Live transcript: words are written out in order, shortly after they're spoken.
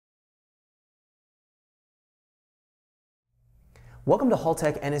Welcome to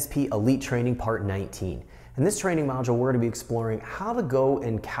Haltech NSP Elite Training Part 19. In this training module, we're going to be exploring how to go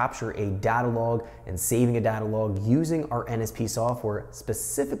and capture a data log and saving a data log using our NSP software,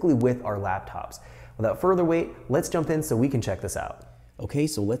 specifically with our laptops. Without further wait, let's jump in so we can check this out. Okay,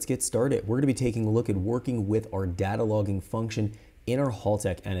 so let's get started. We're going to be taking a look at working with our data logging function in our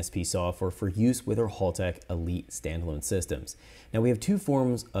Haltech NSP software for use with our Haltech Elite standalone systems. Now we have two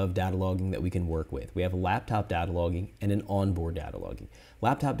forms of data logging that we can work with. We have laptop data logging and an onboard data logging.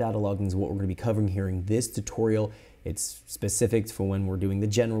 Laptop data logging is what we're going to be covering here in this tutorial. It's specific for when we're doing the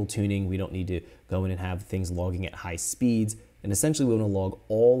general tuning. We don't need to go in and have things logging at high speeds. And essentially we want to log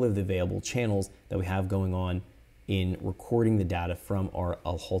all of the available channels that we have going on in recording the data from our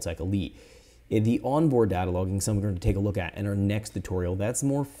Haltech Elite. The onboard data logging, something we're going to take a look at in our next tutorial, that's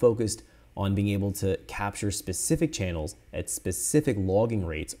more focused on being able to capture specific channels at specific logging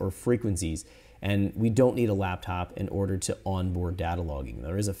rates or frequencies, and we don't need a laptop in order to onboard data logging.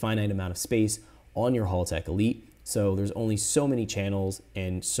 There is a finite amount of space on your Haltech Elite, so there's only so many channels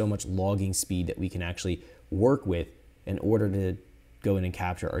and so much logging speed that we can actually work with in order to go in and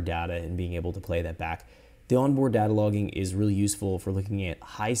capture our data and being able to play that back. The onboard data logging is really useful for looking at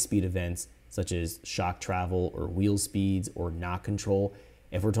high-speed events such as shock travel or wheel speeds or knock control.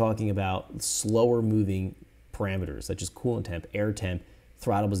 If we're talking about slower moving parameters such as coolant temp, air temp,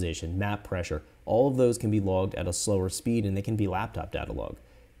 throttle position, map pressure, all of those can be logged at a slower speed and they can be laptop data log.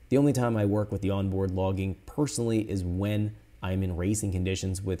 The only time I work with the onboard logging personally is when I'm in racing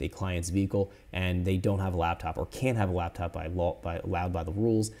conditions with a client's vehicle and they don't have a laptop or can't have a laptop allowed by the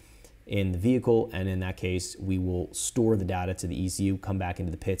rules in the vehicle, and in that case we will store the data to the ECU, come back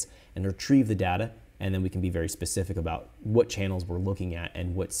into the pits and retrieve the data, and then we can be very specific about what channels we're looking at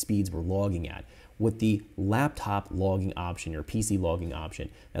and what speeds we're logging at. With the laptop logging option or PC logging option,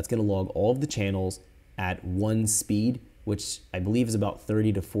 that's going to log all of the channels at one speed, which I believe is about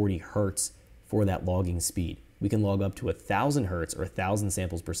 30 to 40 hertz for that logging speed. We can log up to 1,000 hertz or 1,000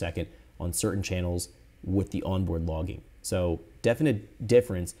 samples per second on certain channels with the onboard logging. So definite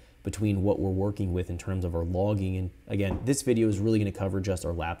difference between what we're working with in terms of our logging. And again, this video is really going to cover just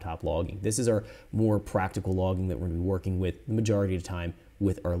our laptop logging. This is our more practical logging that we're going to be working with the majority of the time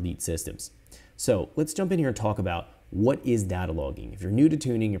with our Elite systems. So let's jump in here and talk about what is data logging. If you're new to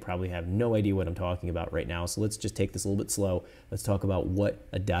tuning, you probably have no idea what I'm talking about right now. So let's just take this a little bit slow. Let's talk about what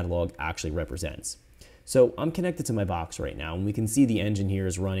a data log actually represents. So I'm connected to my box right now, and we can see the engine here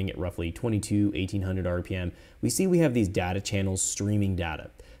is running at roughly 1800 RPM. We see we have these data channels streaming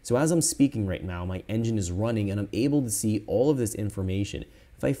data. So as I'm speaking right now, my engine is running and I'm able to see all of this information.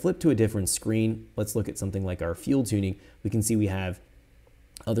 If I flip to a different screen, let's look at something like our fuel tuning, we can see we have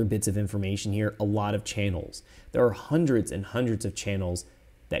other bits of information here, a lot of channels. There are hundreds and hundreds of channels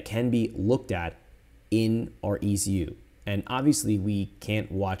that can be looked at in our ECU. And obviously we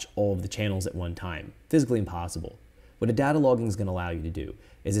can't watch all of the channels at one time, physically impossible. What a data logging is going to allow you to do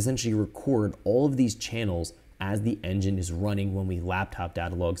is essentially record all of these channels as the engine is running when we laptop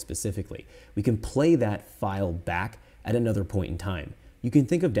data log specifically. We can play that file back at another point in time. You can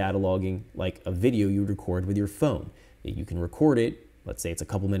think of data logging like a video you would record with your phone. You can record it, let's say it's a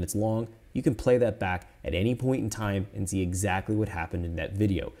couple minutes long, you can play that back at any point in time and see exactly what happened in that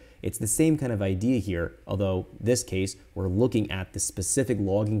video. It's the same kind of idea here, although in this case, we're looking at the specific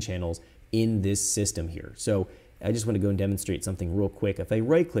logging channels in this system here. So I just want to go and demonstrate something real quick. If I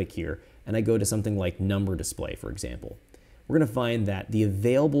right click here and I go to something like number display, for example, we're going to find that the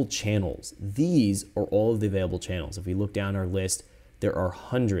available channels, these are all of the available channels. If we look down our list, there are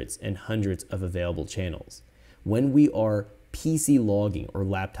hundreds and hundreds of available channels. When we are PC logging or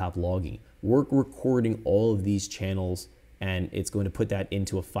laptop logging, we're recording all of these channels and it's going to put that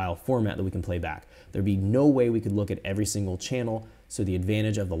into a file format that we can play back. There'd be no way we could look at every single channel. So the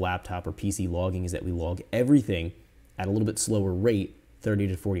advantage of the laptop or PC logging is that we log everything at a little bit slower rate, 30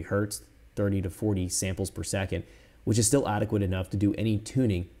 to 40 hertz, 30 to 40 samples per second, which is still adequate enough to do any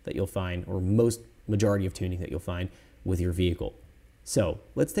tuning that you'll find, or majority of tuning that you'll find with your vehicle. So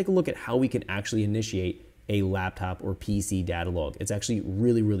let's take a look at how we can actually initiate a laptop or PC data log. It's actually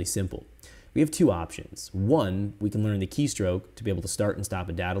really, really simple. We have two options. One, we can learn the keystroke to be able to start and stop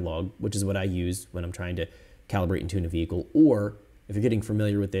a data log, which is what I use when I'm trying to calibrate and tune a vehicle. Or if you're getting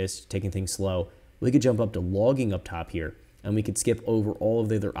familiar with this, taking things slow, we could jump up to logging up top here and we could skip over all of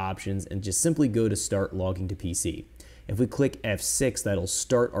the other options and just simply go to start logging to PC. If we click F6, that'll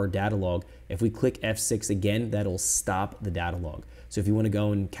start our data log. If we click F6 again, that'll stop the data log. So if you want to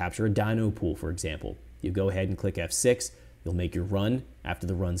go and capture a dyno pool, for example, you go ahead and click F6, you'll make your run. After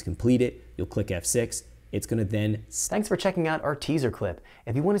the run's completed, you'll click F6, It's going to then... Thanks for checking out our teaser clip.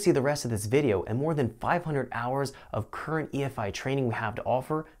 If you want to see the rest of this video and more than 500 hours of current EFI training we have to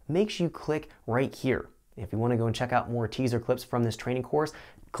offer, make sure you click right here. If you want to go and check out more teaser clips from this training course,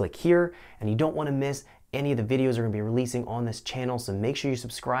 click here. And you don't want to miss any of the videos we're going to be releasing on this channel, so make sure you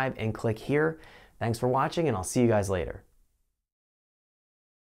subscribe and click here. Thanks for watching, and I'll see you guys later.